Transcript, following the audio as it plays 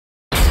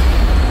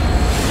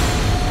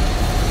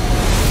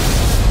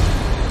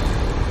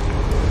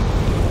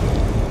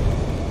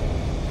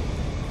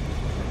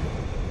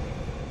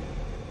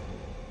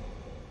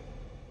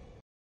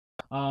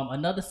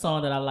Another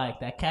song that I like,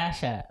 that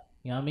Cash App.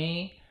 You know what I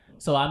mean?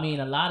 So I mean,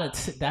 a lot of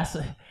that's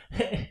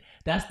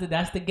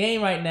the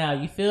game right now.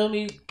 You feel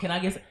me? Can I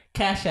get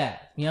Cash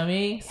App? You know what I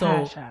mean? So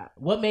Cash App.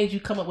 what made you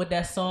come up with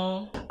that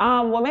song?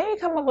 What made me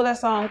come up with that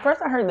song?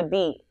 First, I heard the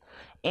beat,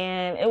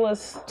 and it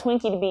was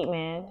Twinkie the Beat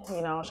Man.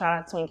 You know, shout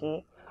out to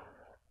Twinkie.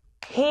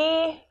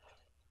 He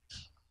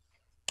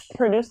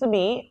produced the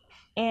beat,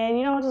 and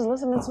you know, just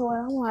listening to it,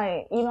 I'm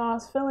like, you know, I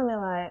was feeling it,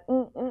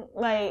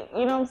 like,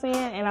 you know what I'm saying?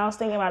 And I was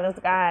thinking about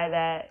this guy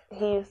that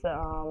he used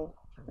to,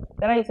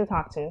 that I used to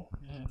talk to,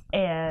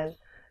 and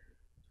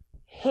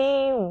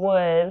he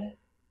would,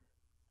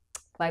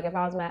 like, if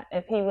I was mad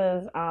at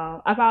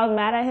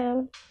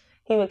him,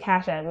 he would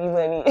cash at me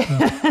money.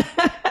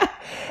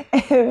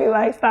 And be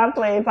like, stop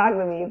playing, talk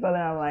to me. So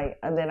then I'm like,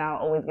 and then I'll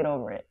always get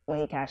over it when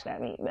he cashed at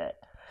me. But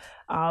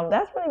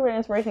that's really where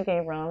inspiration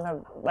came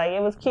from. Like,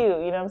 it was cute,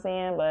 you know what I'm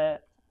saying?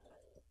 But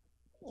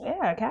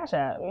yeah, Cash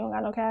App. You don't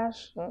got no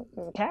cash?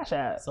 Cash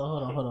App. So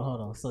hold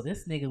on. So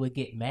this nigga would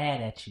get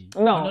mad at you.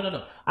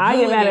 No. I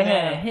get mad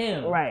at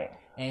him. Right.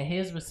 And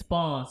his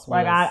response was...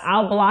 Like,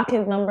 I'll block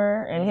his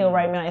number, and he'll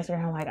write me on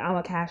Instagram, like, I'm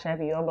a Cash App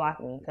you, you'll block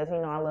me, because he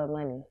know I love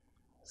money.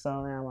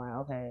 So then I'm like,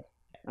 okay,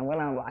 I'm going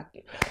to unblock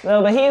you.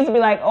 No, but he used to be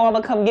like, oh, I'm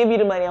going to come give you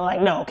the money. I'm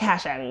like, no,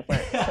 Cash App me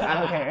first. I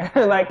don't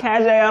care. Like,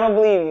 Cash App, I don't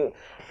believe you.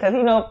 Because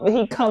he know, if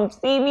he come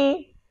see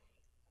me,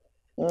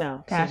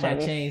 no, Cash App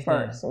me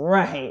first. Then.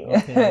 Right.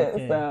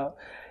 Okay. So,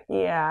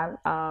 yeah,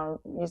 I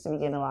used to be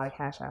getting a lot of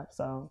Cash App,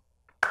 so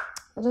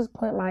I just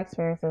put my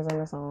experiences in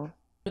the song.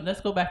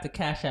 Let's go back to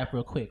Cash App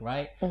real quick,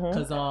 right?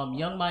 Because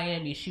Young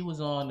Miami, she was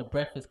on the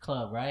Breakfast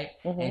Club, right?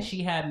 And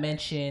she had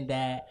mentioned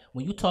that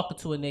when you talking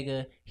to a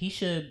nigga, he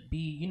should be,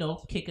 you know,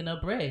 kicking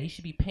up bread. He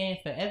should be paying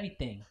for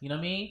everything. You know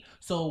what I mean?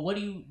 So what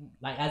do you,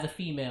 like, as a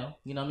female,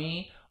 you know what I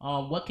mean?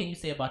 What can you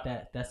say about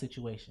that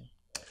situation?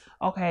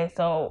 Okay,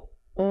 so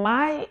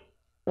my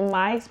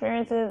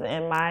experiences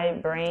and my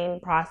brain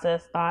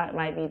process thought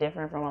might be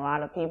different from a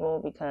lot of people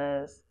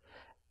because,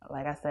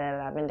 like I said,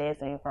 I've been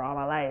dancing for all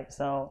my life.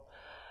 So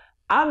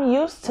I'm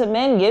used to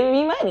men giving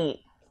me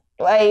money.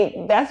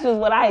 Like, that's just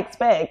what I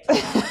expect,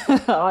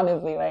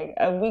 honestly. Like,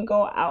 if we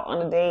go out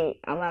on a date,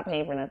 I'm not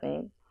paying for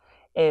nothing.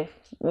 If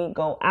we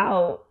go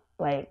out,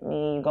 like,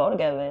 we go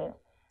together,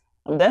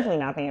 I'm definitely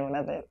not paying for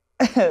nothing.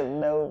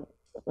 No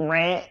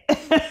rent.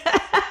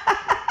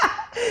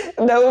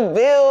 No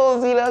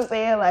bills, you know what I'm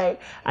saying?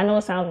 Like, I know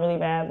it sounds really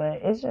bad,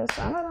 but it's just,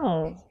 I don't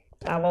know.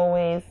 I've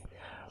always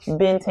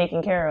been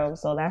taken care of,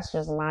 so that's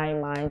just my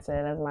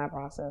mindset. That's my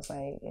process.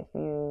 Like, if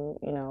you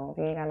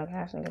ain't got no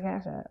cash, nigga,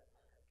 Cash App.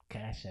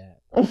 Cash App.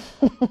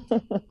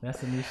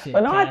 That's a new shit.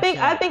 But no, I think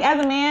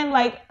as a man,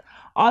 like,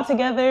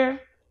 altogether,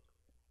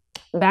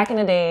 back in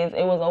the days,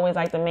 it was always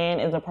like the man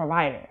is a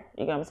provider.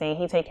 You know what I'm saying?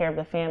 He take care of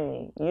the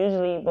family.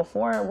 Usually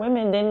before,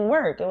 women didn't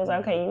work. It was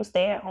like, okay, you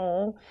stay at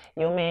home,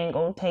 your man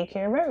go take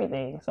care of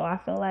everything. So I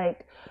feel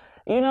like,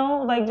 you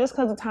know, like, just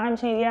because the time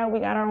changed, yeah, we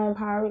got our own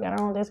power, we got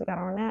our own this, we got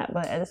our own that.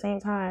 But at the same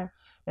time,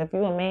 if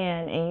you're a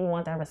man and you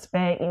want that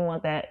respect, you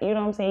want that, you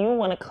know what I'm saying? You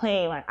want to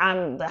claim, like,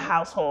 I'm the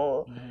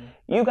household.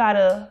 You got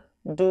to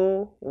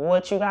do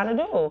what you got to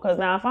do. Because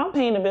now if I'm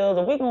paying the bills,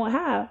 if we going to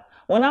have,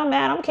 when I'm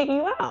mad, I'm kicking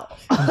you out.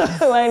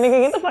 Like,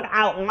 nigga, get the fuck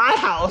out my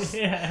house.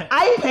 Yeah.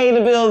 I ain't paying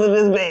the bills of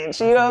this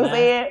bitch. You know what I'm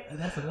saying?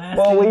 That's the last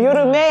but when you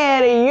the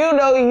man and you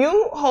know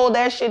you hold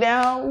that shit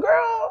down,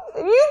 girl,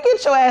 you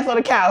get your ass on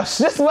the couch.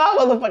 This is my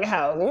motherfucking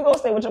house. You go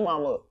stay with your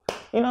mama.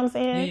 You know what I'm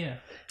saying? Yeah.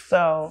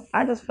 So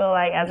I just feel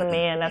like as a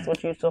man, that's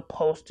what you're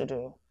supposed to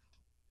do.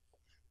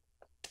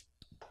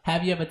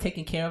 Have you ever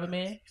taken care of a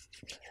man?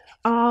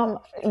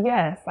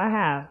 Yes, I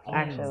have,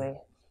 actually.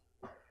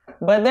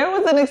 But there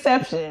was an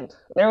exception.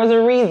 There was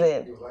a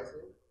reason. He was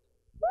light-skinned?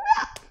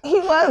 He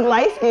was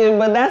light-skinned,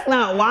 but that's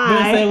not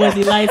why. You say, was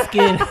he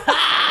light-skinned?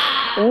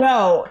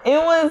 No, it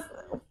was...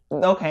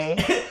 Okay.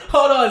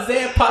 Hold on,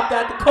 Zan popped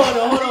out the corner.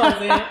 Hold on,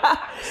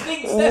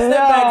 Zan. Step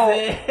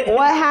back, Zan.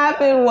 What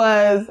happened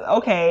was,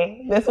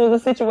 okay, this was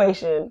a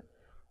situation.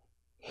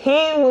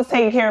 He was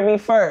taking care of me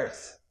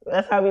first.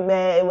 That's how we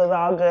met. It was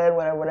all good,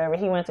 whatever.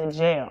 He went to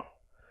jail.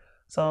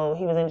 So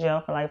he was in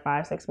jail for like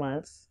 5-6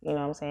 months. You know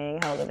what I'm saying?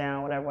 Held it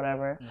down,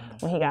 whatever.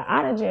 When he got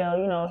out of jail,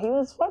 you know, he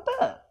was fucked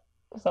up.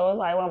 So it's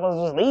like, well, I'm supposed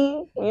to just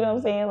leave. You know what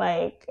I'm saying?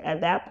 Like,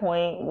 at that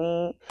point,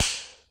 we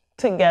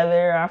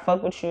together, I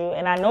fuck with you.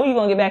 And I know you're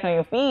going to get back on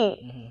your feet.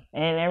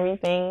 And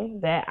everything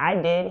that I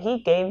did,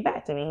 he gave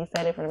back to me. He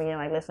said it from the beginning,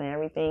 like, listen,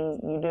 everything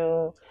you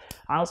do,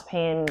 I was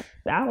paying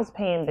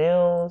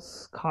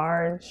bills,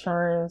 car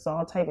insurance,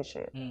 all type of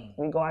shit.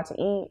 We go out to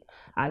eat.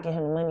 I get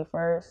him the money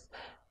first.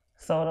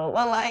 So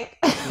like,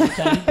 you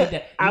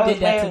did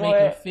that to make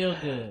him feel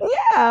good.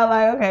 Yeah,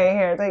 like, okay,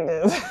 here, take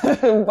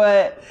this.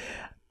 But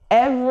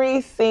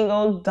every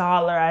single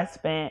dollar I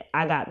spent,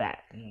 I got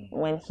back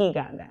when he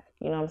got back.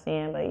 You know what I'm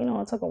saying? But, you know,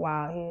 it took a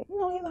while.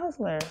 He's a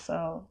hustler.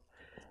 So,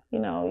 you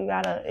know, you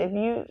gotta,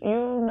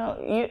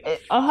 if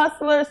a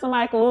hustler is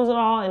somebody can lose it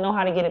all and know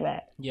how to get it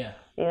back. Yeah.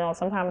 You know,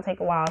 sometimes it take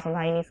a while.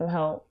 Sometimes you need some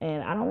help.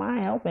 And I don't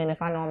mind helping if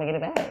I know I'm gonna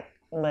get it back.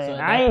 But so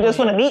I ain't just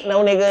want to meet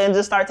no nigga and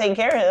just start taking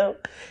care of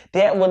him.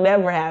 That will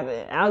never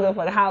happen. I don't give a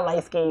fuck how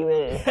light skinned you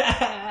is.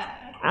 I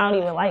don't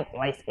even like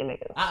light skinned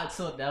niggas.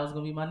 So that was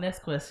gonna be my next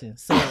question.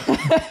 So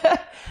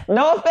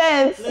no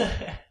offense.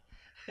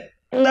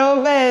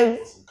 No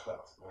offense.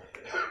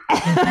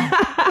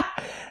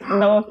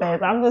 No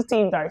offense. I'm just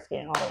team dark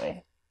skin all the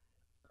way.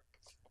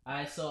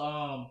 Alright,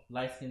 so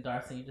light skin,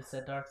 dark skin. You just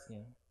said dark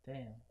skin.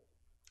 Damn.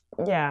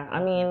 Yeah,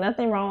 I mean,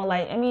 nothing wrong with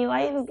light. I mean,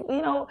 light is,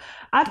 you know,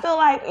 I feel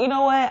like, you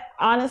know what?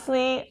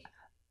 Honestly,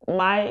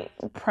 my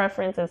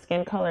preference in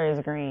skin color is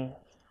green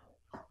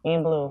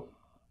and blue.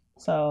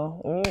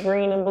 So, if you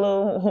green and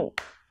blue,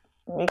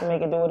 we can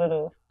make it do what it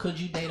do. Could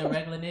you date a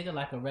regular nigga?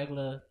 Like a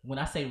regular, when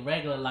I say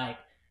regular, like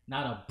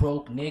not a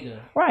broke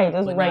nigga. Right,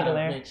 just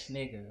regular. Not a rich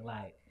nigga.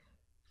 Like.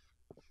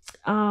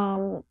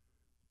 No.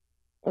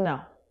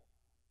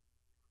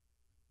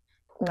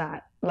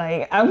 Not.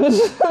 Like, I'm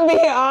just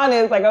being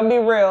honest. Like, I'll be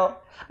real.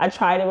 I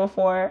tried it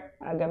before.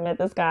 I met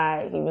this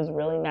guy. He was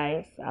really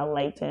nice. I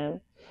liked him.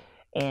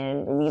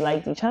 And we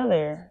liked each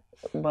other.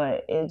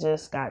 But it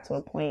just got to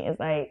a point. It's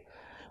like,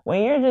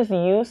 when you're just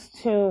used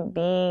to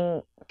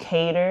being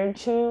catered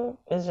to,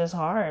 it's just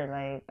hard.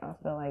 Like, I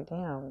feel like,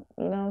 damn.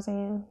 You know what I'm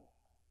saying?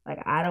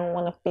 Like, I don't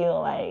want to feel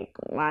like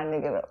my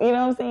nigga, you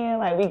know what I'm saying?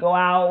 Like, we go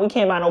out, we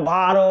can't buy no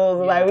bottles.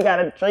 Yeah. Like, we got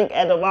to drink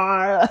at the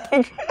bar.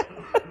 Like...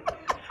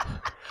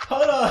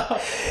 Hold on.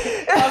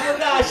 I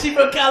forgot she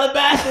from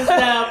Calabasas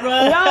now,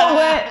 bro. No,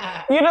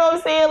 but you know what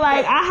I'm saying?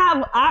 Like,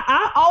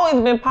 I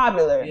always been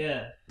popular.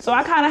 Yeah. So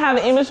I kind of have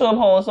an image to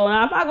uphold. So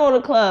now if I go to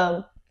the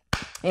club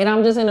and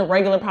I'm just in a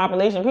regular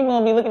population, people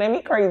gonna be looking at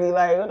me crazy.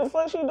 Like, what the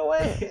fuck she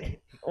doing?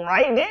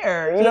 Right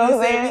there. You know what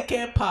I'm saying? We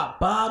can't pop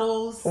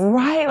bottles.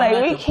 Right.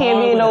 Like, we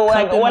can't be no,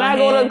 like, when I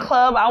go to the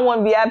club, I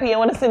want VIP. I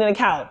want to sit in the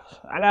couch.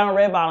 I got on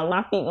red bottoms.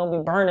 My feet gonna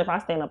be burned if I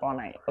stand up all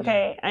night.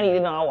 Okay? I need to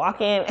know. I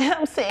walk in,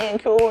 I'm sitting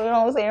cool, you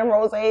know what I'm saying?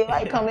 Rose,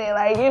 like, come in,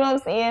 like, you know what I'm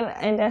saying?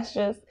 And that's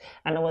just,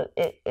 I know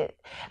it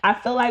I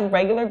feel like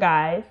regular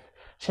guys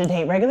should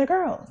date regular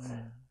girls.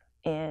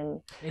 And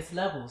it's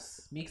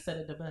levels. Meek said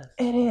it the best.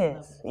 It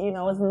is. You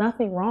know, there's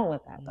nothing wrong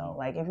with that though.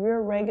 Like, if you're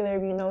a regular,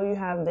 if you know you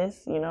have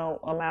this, you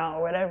know, amount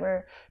or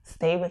whatever,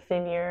 stay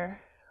within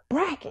your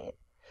bracket.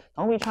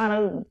 Don't be trying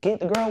to get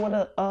the girl with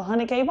a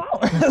 100K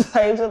followers.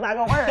 Like, it's just not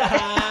gonna work.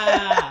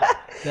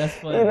 That's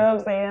funny. You know what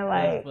I'm saying?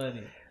 Like, that's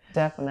funny.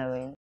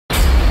 Definitely.